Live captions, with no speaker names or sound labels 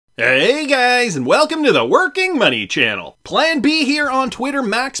Hey guys, and welcome to the Working Money Channel. Plan B here on Twitter.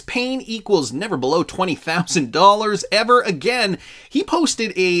 Max Payne equals never below $20,000 ever again. He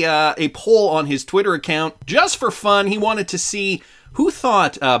posted a poll on his Twitter account just for fun. He wanted to see who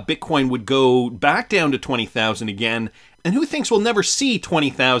thought Bitcoin would go back down to 20,000 again, and who thinks we'll never see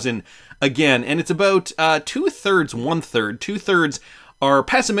 20,000 again. And it's about two-thirds, one-third. Two-thirds are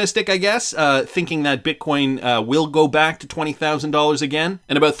pessimistic, I guess, thinking that Bitcoin will go back to $20,000 again.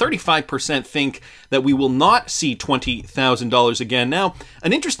 And about 35% think that we will not see $20,000 again. Now,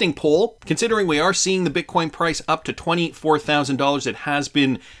 an interesting poll, considering we are seeing the Bitcoin price up to $24,000. It has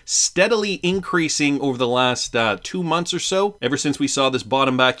been steadily increasing over the last 2 months or so, ever since we saw this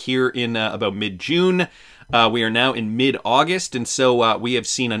bottom back here in about mid-June. We are now in mid-August, and so we have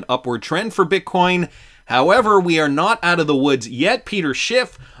seen an upward trend for Bitcoin. However, we are not out of the woods yet. Peter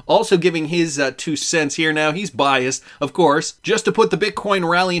Schiff also giving his 2 cents here now. He's biased, of course. Just to put the Bitcoin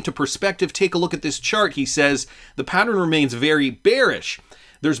rally into perspective, take a look at this chart. He says the pattern remains very bearish.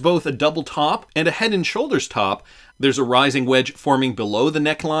 There's both a double top and a head and shoulders top. There's a rising wedge forming below the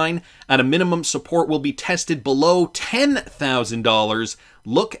neckline. At a minimum, support will be tested below $10,000.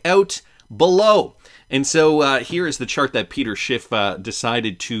 Look out below. And so here is the chart that Peter Schiff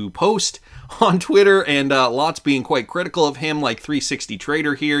decided to post on Twitter, and lots being quite critical of him, like 360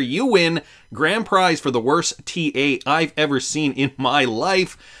 Trader here. You win grand prize for the worst TA I've ever seen in my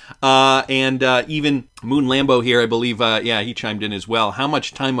life. And even Moon Lambo here, I believe, yeah, he chimed in as well. How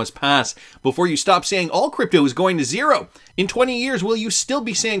much time must pass before you stop saying all crypto is going to zero? In 20 years, will you still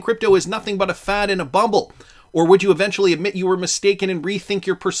be saying crypto is nothing but a fad and a bubble? Or would you eventually admit you were mistaken and rethink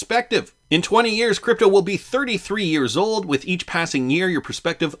your perspective? In 20 years, crypto will be 33 years old. With each passing year, your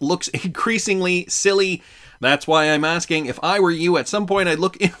perspective looks increasingly silly. That's why I'm asking. If I were you, at some point I'd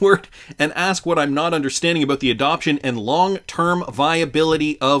look inward and ask what I'm not understanding about the adoption and long-term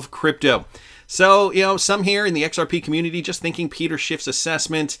viability of crypto. So, you know, some here in the XRP community just thinking Peter Schiff's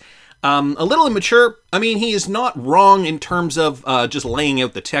assessment a little immature. I mean, he is not wrong in terms of just laying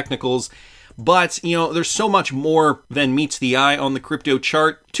out the technicals. But, you know, there's so much more than meets the eye on the crypto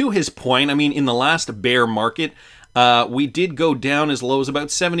chart. To his point, I mean, in the last bear market, we did go down as low as about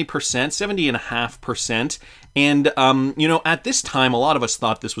 70%, 70.5%. And, you know, at this time, a lot of us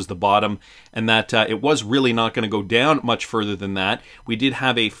thought this was the bottom and that it was really not going to go down much further than that. We did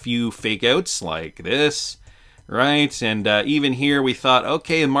have a few fake outs like this. Right, and even here we thought,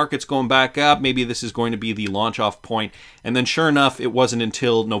 okay, the market's going back up. Maybe this is going to be the launch off point. And then sure enough, it wasn't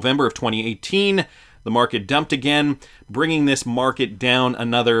until November of 2018, the market dumped again, bringing this market down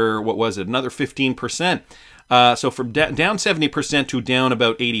another, what was it, another 15%. So from down 70% to down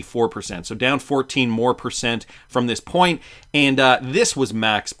about 84%. So down 14 more percent from this point. And this was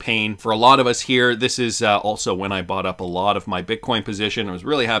Max Payne. For a lot of us here, this is also when I bought up a lot of my Bitcoin position. I was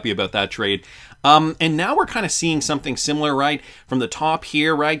really happy about that trade. And now we're kind of seeing something similar, right? From the top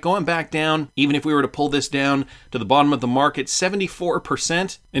here, right? Going back down, even if we were to pull this down to the bottom of the market,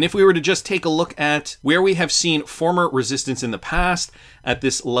 74%. And if we were to just take a look at where we have seen former resistance in the past at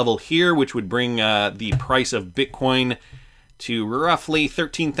this level here, which would bring the price of Bitcoin to roughly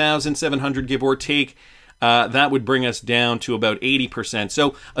 13,700, give or take, that would bring us down to about 80%.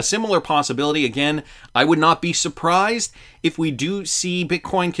 So a similar possibility. Again, I would not be surprised if we do see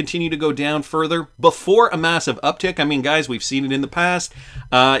Bitcoin continue to go down further before a massive uptick. I mean, guys, we've seen it in the past.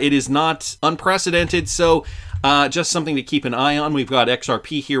 It is not unprecedented. So just something to keep an eye on. We've got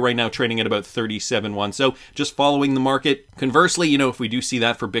XRP here right now trading at about 37.1. So just following the market. Conversely, you know, if we do see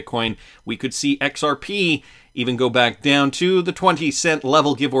that for Bitcoin, we could see XRP even go back down to the 20-cent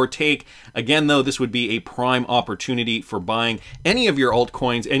level, give or take. Again, though, this would be a prime opportunity for buying any of your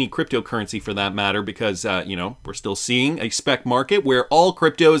altcoins, any cryptocurrency for that matter, because, you know, we're still seeing a spec market where all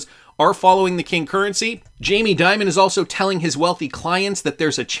cryptos are following the king currency. Jamie Dimon is also telling his wealthy clients that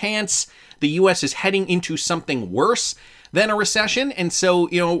there's a chance the U.S. is heading into something worse than a recession. And so,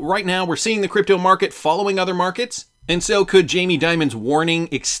 you know, right now we're seeing the crypto market following other markets. And so could Jamie Dimon's warning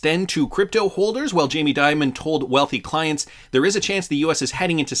extend to crypto holders? Well, Jamie Dimon told wealthy clients there is a chance the U.S. is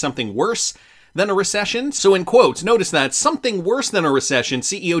heading into something worse than a recession. So in quotes, notice that, something worse than a recession.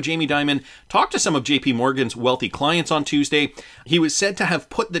 CEO Jamie Dimon talked to some of JP Morgan's wealthy clients on Tuesday. He was said to have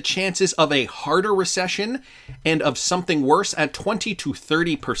put the chances of a harder recession and of something worse at 20 to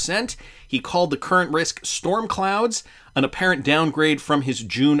 30%. He called the current risk storm clouds, an apparent downgrade from his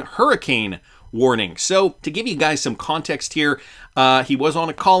June hurricane warning. So to give you guys some context here, he was on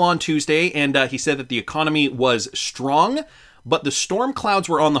a call on Tuesday and he said that the economy was strong, but the storm clouds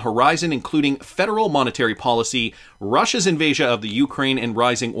were on the horizon, including federal monetary policy, Russia's invasion of the Ukraine, and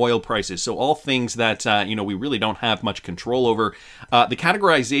rising oil prices. So all things that, we really don't have much control over. The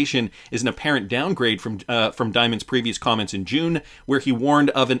categorization is an apparent downgrade from Diamond's previous comments in June, where he warned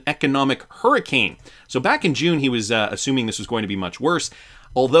of an economic hurricane. So back in June, he was assuming this was going to be much worse.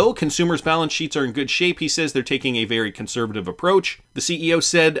 Although consumers' balance sheets are in good shape, he says they're taking a very conservative approach. The CEO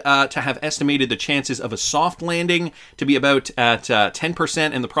said to have estimated the chances of a soft landing to be about at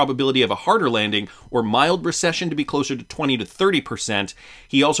 10% and the probability of a harder landing or mild recession to be closer to 20 to 30%.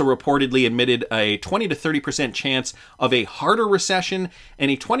 He also reportedly admitted a 20 to 30% chance of a harder recession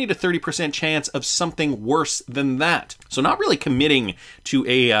and a 20 to 30% chance of something worse than that. So not really committing to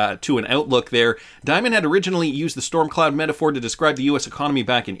an outlook there. Diamond had originally used the storm cloud metaphor to describe the U.S. economy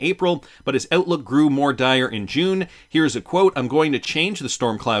back in April, but his outlook grew more dire in June. Here's a quote: "I'm going to change the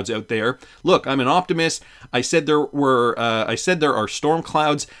storm clouds out there. Look, I'm an optimist. I said there are storm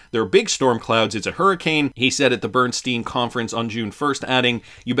clouds. There are big storm clouds. It's a hurricane," he said at the Bernstein conference on June 1st, adding,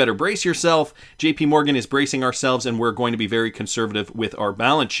 "You better brace yourself. JP Morgan is bracing ourselves, and we're going to be very conservative with our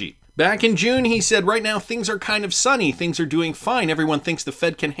balance sheet." Back in June, he said, "Right now, things are kind of sunny. Things are doing fine. Everyone thinks the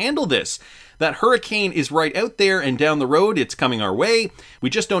Fed can handle this. That hurricane is right out there and down the road. It's coming our way. We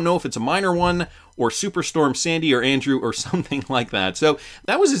just don't know if it's a minor one or Superstorm Sandy or Andrew or something like that." So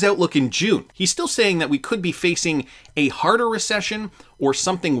that was his outlook in June. He's still saying that we could be facing a harder recession or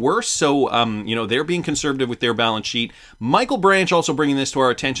something worse. So, they're being conservative with their balance sheet. Michael Branch also bringing this to our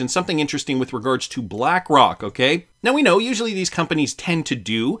attention, something interesting with regards to BlackRock, okay? Now, we know usually these companies tend to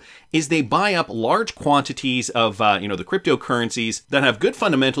do is they buy up large quantities of, the cryptocurrencies that have good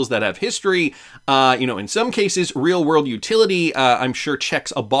fundamentals, that have history, in some cases, real world utility, I'm sure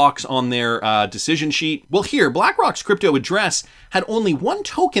checks a box on their decision sheet. Well, here, BlackRock's crypto address had only one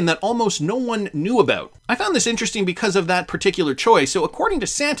token that almost no one knew about. I found this interesting because of that particular choice. So according to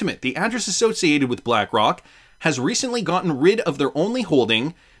Santiment, the address associated with BlackRock has recently gotten rid of their only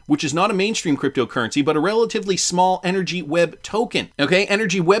holding, which is not a mainstream cryptocurrency, but a relatively small Energy Web token. Okay,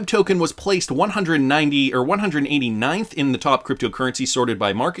 Energy Web token was placed 189th in the top cryptocurrency sorted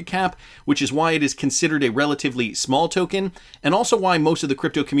by market cap, which is why it is considered a relatively small token, and also why most of the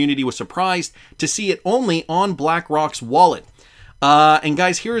crypto community was surprised to see it only on BlackRock's wallet. And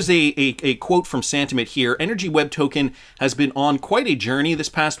guys, here's a quote from Santiment here. "Energy Web token has been on quite a journey this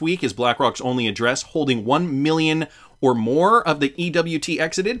past week as BlackRock's only address, holding 1 million or more of the EWT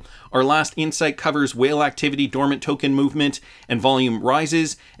exited. Our last insight covers whale activity, dormant token movement, and volume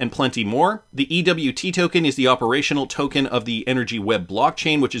rises, and plenty more. The EWT token is the operational token of the Energy Web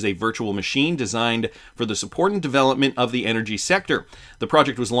blockchain, which is a virtual machine designed for the support and development of the energy sector. The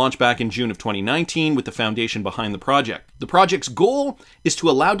project was launched back in June of 2019 with the foundation behind the project. The project's goal is to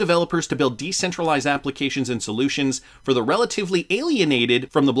allow developers to build decentralized applications and solutions for the relatively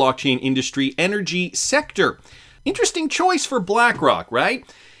alienated from the blockchain industry energy sector." Interesting choice for BlackRock, right?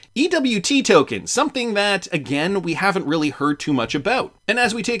 EWT token, something that, again, we haven't really heard too much about. And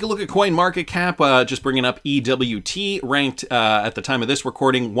as we take a look at CoinMarketCap, just bringing up EWT, ranked at the time of this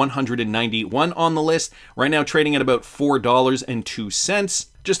recording, 191 on the list, right now trading at about $4.02.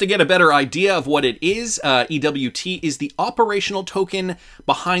 Just to get a better idea of what it is, EWT is the operational token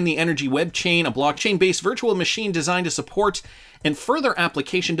behind the Energy Web chain, a blockchain-based virtual machine designed to support and further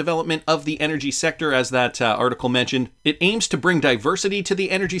application development of the energy sector, as that article mentioned. It aims to bring diversity to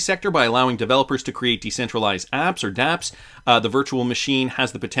the energy sector by allowing developers to create decentralized apps or dApps. The virtual machine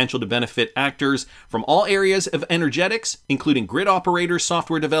has the potential to benefit actors from all areas of energetics, including grid operators,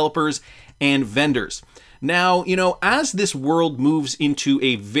 software developers, and vendors. Now, as this world moves into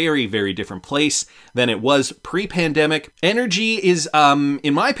a very, very different place than it was pre-pandemic, energy is,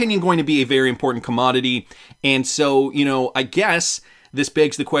 in my opinion, going to be a very important commodity. And so, I guess this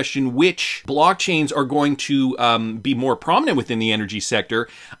begs the question, which blockchains are going to be more prominent within the energy sector?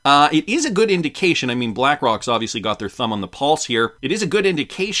 It is a good indication. I mean, BlackRock's obviously got their thumb on the pulse here. It is a good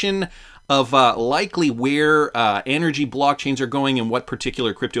indication of likely where energy blockchains are going and what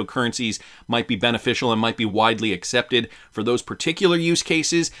particular cryptocurrencies might be beneficial and might be widely accepted for those particular use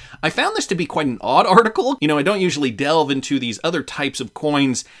cases. I found this to be quite an odd article. I don't usually delve into these other types of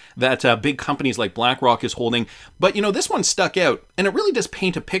coins that big companies like BlackRock is holding, but this one stuck out, and it really does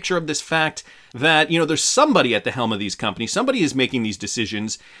paint a picture of this fact that, there's somebody at the helm of these companies, somebody is making these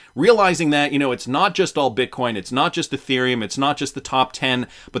decisions, realizing that, it's not just all Bitcoin, it's not just Ethereum, it's not just the top 10,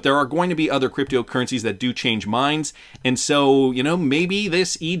 but there are going to be other cryptocurrencies that do change minds. And so, maybe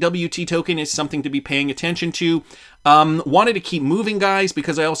this EWT token is something to be paying attention to. Wanted to keep moving, guys,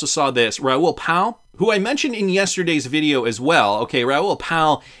 because I also saw this. Raoul Pal, who I mentioned in yesterday's video as well. Okay, Raoul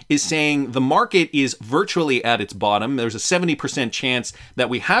Pal is saying the market is virtually at its bottom. There's a 70% chance that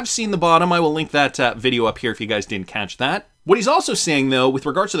we have seen the bottom. I will link that video up here if you guys didn't catch that. What he's also saying, though, with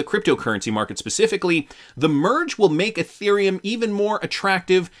regards to the cryptocurrency market specifically, the merge will make Ethereum even more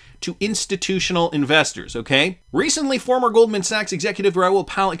attractive to institutional investors, okay? Recently, former Goldman Sachs executive Raoul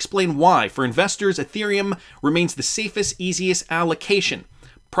Pal explained why, for investors, Ethereum remains the safest, easiest allocation.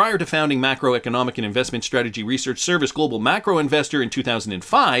 Prior to founding macroeconomic and investment strategy research service Global Macro Investor in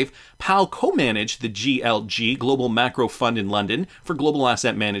 2005, Pal co-managed the GLG, Global Macro Fund in London, for global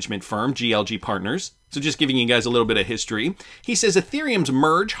asset management firm GLG Partners. So just giving you guys a little bit of history. He says Ethereum's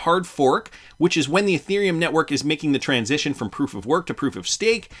merge, hard fork, which is when the Ethereum network is making the transition from proof of work to proof of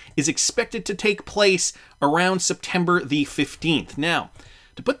stake, is expected to take place around September the 15th. Now,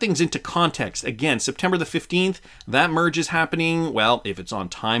 to put things into context, again, September the 15th, that merge is happening, well, if it's on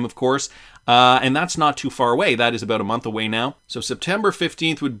time, of course, and that's not too far away. That is about a month away now. So September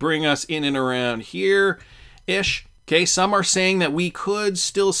 15th would bring us in and around here-ish. Okay, some are saying that we could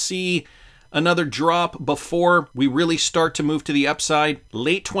still see another drop before we really start to move to the upside.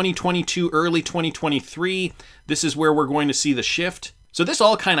 Late 2022, early 2023, this is where we're going to see the shift. So this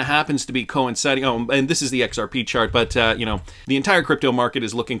all kind of happens to be coinciding. Oh, and this is the XRP chart, but you know, the entire crypto market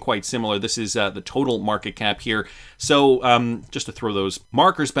is looking quite similar. This is the total market cap here. So just to throw those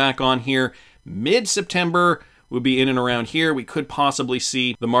markers back on here, mid-September, we'll be in and around here. We could possibly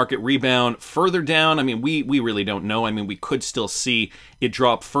see the market rebound further down. I mean, we really don't know. I mean, we could still see it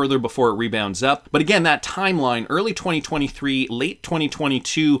drop further before it rebounds up. But again, that timeline, early 2023, late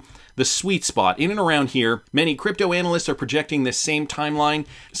 2022, the sweet spot in and around here. Many crypto analysts are projecting this same timeline.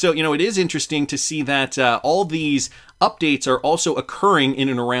 So, you know, it is interesting to see that all these updates are also occurring in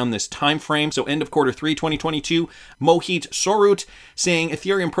and around this time frame. So end of quarter 3, 2022, Mohit Sorut saying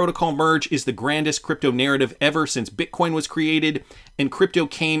Ethereum protocol merge is the grandest crypto narrative ever since Bitcoin was created and crypto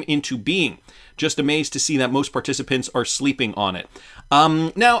came into being. Just amazed to see that most participants are sleeping on it.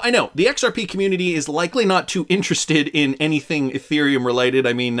 Now, I know the XRP community is likely not too interested in anything Ethereum related.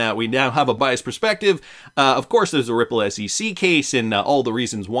 I mean, we now have a biased perspective. Of course, there's a Ripple SEC case and all the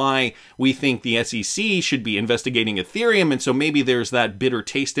reasons why we think the SEC should be investigating Ethereum. And so maybe there's that bitter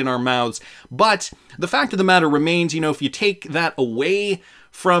taste in our mouths. But the fact of the matter remains, you know, if you take that away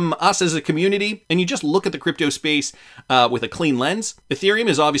from us as a community, and you just look at the crypto space with a clean lens, Ethereum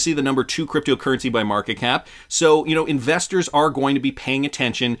is obviously the #2 cryptocurrency by market cap. So, you know, investors are going to be paying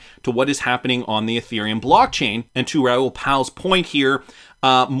attention to what is happening on the Ethereum blockchain. And to Raoul Pal's point here,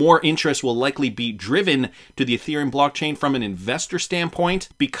 more interest will likely be driven to the Ethereum blockchain from an investor standpoint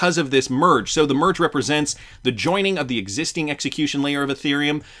because of this merge. So the merge represents the joining of the existing execution layer of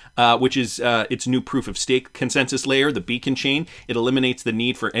Ethereum, which is its new proof of stake consensus layer, the beacon chain. It eliminates the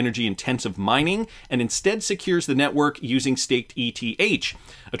need for energy intensive mining and instead secures the network using staked ETH.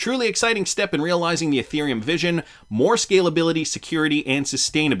 A truly exciting step in realizing the Ethereum vision, more scalability, security, and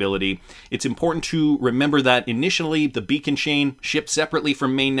sustainability. It's important to remember that initially the beacon chain shipped separately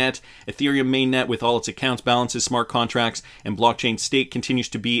from mainnet. Ethereum mainnet with all its accounts, balances, smart contracts, and blockchain stake continues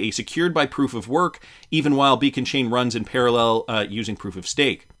to be a secured by proof of work, even while beacon chain runs in parallel using proof of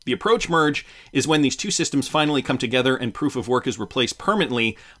stake. The approach merge is when these two systems finally come together and proof of work is replaced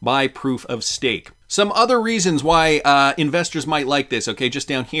permanently by proof of stake. Some other reasons why investors might like this, okay, just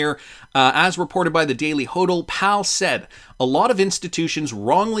down here, as reported by the Daily Hodl, Pal said, a lot of institutions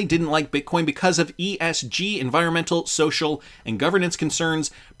wrongly didn't like Bitcoin because of ESG, environmental, social, and governance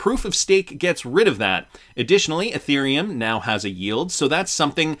concerns. Proof of stake gets rid of that. Additionally, Ethereum now has a yield, so that's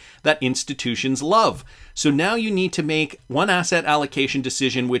something that institutions love. So now you need to make one asset allocation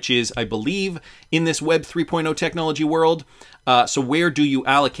decision, which is, I believe, in this Web 3.0 technology world. So where do you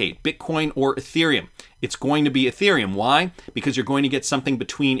allocate, Bitcoin or Ethereum? It's going to be Ethereum. Why? Because you're going to get something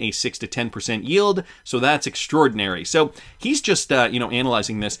between a 6 to 10% yield. So that's extraordinary. So he's just, you know,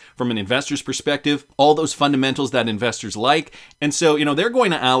 analyzing this from an investor's perspective, all those fundamentals that investors like. And so, you know, they're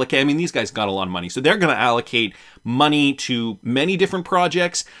going to allocate, I mean, these guys got a lot of money. So they're going to allocate money to many different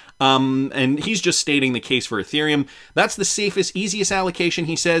projects. And he's just stating the case for Ethereum. That's the safest, easiest allocation,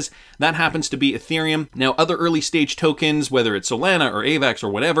 he says. That happens to be Ethereum. Now, other early stage tokens, whether it's Solana or AVAX or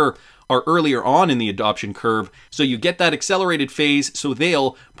whatever, are earlier on in the adoption curve. So you get that accelerated phase, so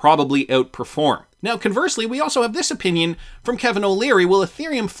they'll probably outperform. Now, conversely, we also have this opinion from Kevin O'Leary. Will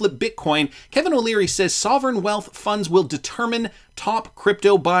Ethereum flip Bitcoin? Kevin O'Leary says sovereign wealth funds will determine top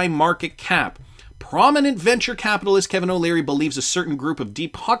crypto by market cap. Prominent venture capitalist Kevin O'Leary believes a certain group of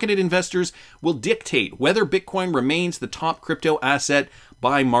deep-pocketed investors will dictate whether Bitcoin remains the top crypto asset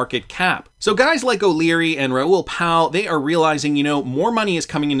by market cap. So guys like O'Leary and Raoul Pal, they are realizing, you know, more money is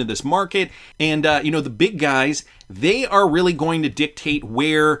coming into this market, and, you know, the big guys, they are really going to dictate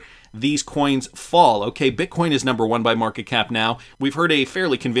where these coins fall. Okay, Bitcoin is #1 by market cap now. We've heard a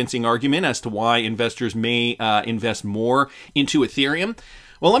fairly convincing argument as to why investors may invest more into Ethereum.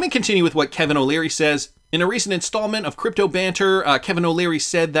 Well, let me continue with what Kevin O'Leary says. In a recent installment of Crypto Banter, Kevin O'Leary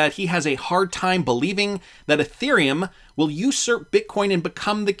said that he has a hard time believing that Ethereum will usurp Bitcoin and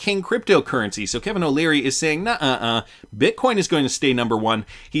become the king cryptocurrency. So Kevin O'Leary is saying, Bitcoin is going to stay #1.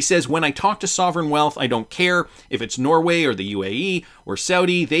 He says, when I talk to sovereign wealth, I don't care if it's Norway or the UAE or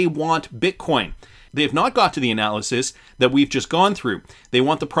Saudi, they want Bitcoin. They have not got to the analysis that we've just gone through. They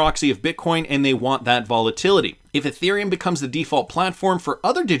want the proxy of Bitcoin and they want that volatility. If Ethereum becomes the default platform for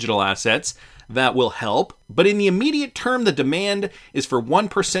other digital assets, that will help. But in the immediate term, the demand is for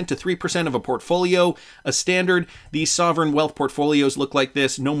 1% to 3% of a portfolio. A standard, these sovereign wealth portfolios look like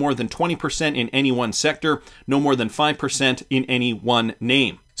this: no more than 20% in any one sector, no more than 5% in any one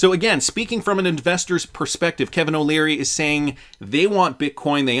name. So again, speaking from an investor's perspective, Kevin O'Leary is saying they want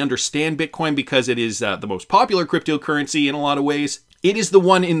Bitcoin. They understand Bitcoin because it is the most popular cryptocurrency in a lot of ways. It is the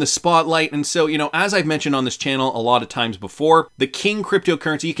one in the spotlight. And so, you know, as I've mentioned on this channel a lot of times before, the king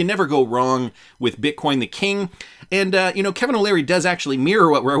cryptocurrency, you can never go wrong with Bitcoin, the king. And, you know, Kevin O'Leary does actually mirror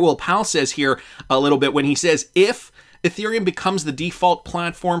what Raoul Pal says here a little bit when he says, if Ethereum becomes the default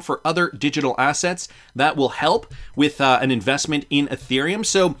platform for other digital assets, that will help with an investment in Ethereum.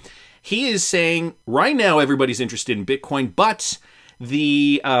 So he is saying right now everybody's interested in Bitcoin, but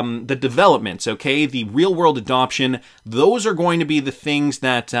the developments, okay, the real world adoption, those are going to be the things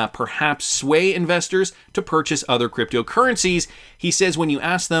that perhaps sway investors to purchase other cryptocurrencies. He says when you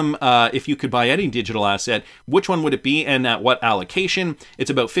ask them if you could buy any digital asset, which one would it be and at what allocation?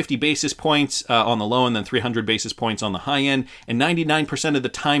 It's about 50 basis points on the low and then 300 basis points on the high end. And 99% of the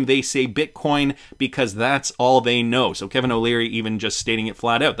time they say Bitcoin because that's all they know. So Kevin O'Leary even just stating it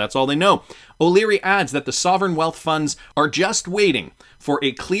flat out, that's all they know. O'Leary adds that the sovereign wealth funds are just waiting for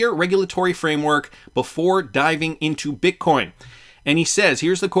a clear regulatory framework before diving into Bitcoin. And he says,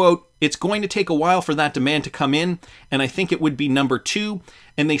 here's the quote, "It's going to take a while for that demand to come in, and I think it would be #2,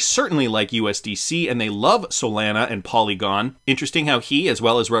 and they certainly like USDC, and they love Solana and Polygon." Interesting how he, as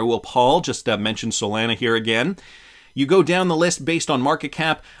well as Raoul Pal, just mentioned Solana here again. You go down the list based on market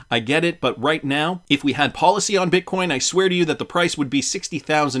cap, I get it, but right now, if we had policy on Bitcoin, I swear to you that the price would be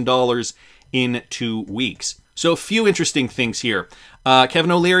 $60,000 in 2 weeks. So a few interesting things here.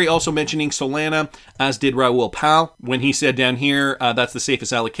 Kevin O'Leary also mentioning Solana, as did Raoul Pal, when he said down here, that's the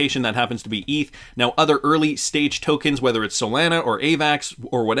safest allocation, that happens to be ETH. Now, other early stage tokens, whether it's Solana or AVAX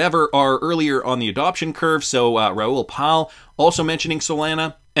or whatever, are earlier on the adoption curve. So Raoul Pal also mentioning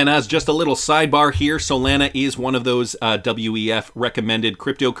Solana. And as just a little sidebar here, Solana is one of those WEF recommended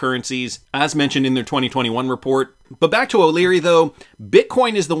cryptocurrencies, as mentioned in their 2021 report. But back to O'Leary though,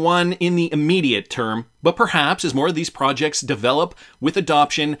 Bitcoin is the one in the immediate term, but perhaps as more of these projects develop with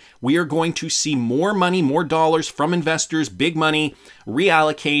adoption, we are going to see more money, more dollars from investors, big money,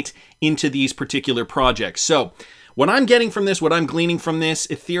 reallocate into these particular projects. So what I'm getting from this, what I'm gleaning from this,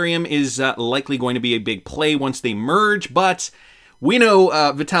 Ethereum is likely going to be a big play once they merge, but we know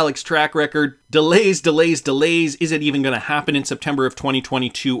Vitalik's track record, delays, delays, delays. Is it even going to happen in September of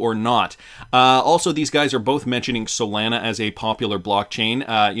 2022 or not? Also, these guys are both mentioning Solana as a popular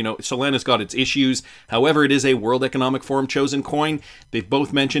blockchain. You know, Solana's got its issues. However, it is a World Economic Forum chosen coin. They've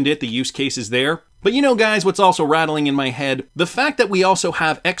both mentioned it. The use case is there. But you know, guys, what's also rattling in my head? The fact that we also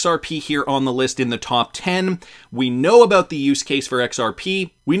have XRP here on the list in the top 10. We know about the use case for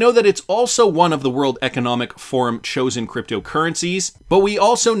XRP. We know that it's also one of the World Economic Forum chosen cryptocurrencies. But we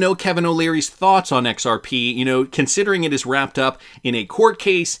also know Kevin O'Leary's thoughts on XRP. You know, considering it is wrapped up in a court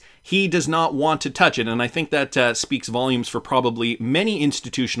case, he does not want to touch it. And I think that speaks volumes for probably many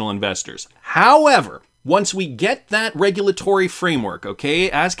institutional investors. However, once we get that regulatory framework, okay,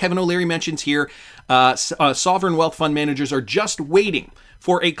 as Kevin O'Leary mentions here, sovereign wealth fund managers are just waiting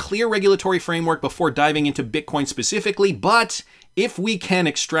for a clear regulatory framework before diving into Bitcoin specifically. But if we can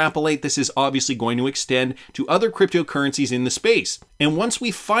extrapolate, this is obviously going to extend to other cryptocurrencies in the space. And once we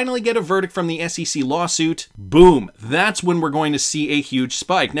finally get a verdict from the SEC lawsuit, boom, that's when we're going to see a huge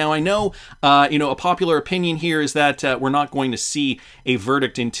spike. Now, I know, you know, a popular opinion here is that we're not going to see a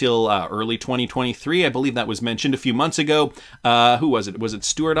verdict until early 2023. I believe that was mentioned a few months ago. Who was it? Was it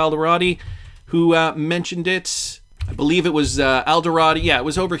Stuart Alderati who mentioned it? I believe it was Alderati. Yeah, it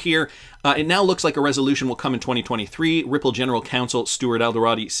was over here. It now looks like a resolution will come in 2023. Ripple General Counsel Stuart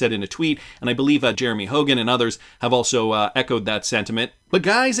Alderati said in a tweet, and I believe Jeremy Hogan and others have also echoed that sentiment. But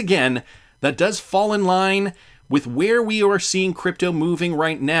guys, again, that does fall in line with where we are seeing crypto moving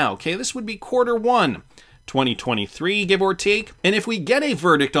right now. Okay, this would be Q1 2023, give or take. And if we get a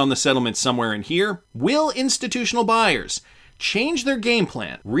verdict on the settlement somewhere in here, will institutional buyers change their game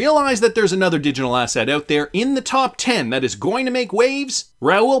plan, realize that there's another digital asset out there in the top 10 that is going to make waves?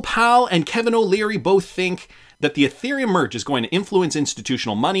 Raoul Pal and Kevin O'Leary both think that the Ethereum merge is going to influence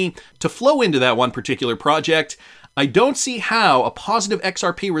institutional money to flow into that one particular project. I don't see how a positive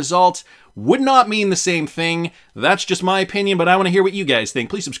XRP result would not mean the same thing. That's just my opinion, but I want to hear what you guys think.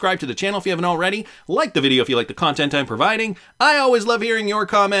 Please subscribe to the channel if you haven't already. Like the video if you like the content I'm providing. I always love hearing your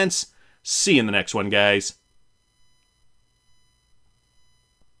comments. See you in the next one, guys.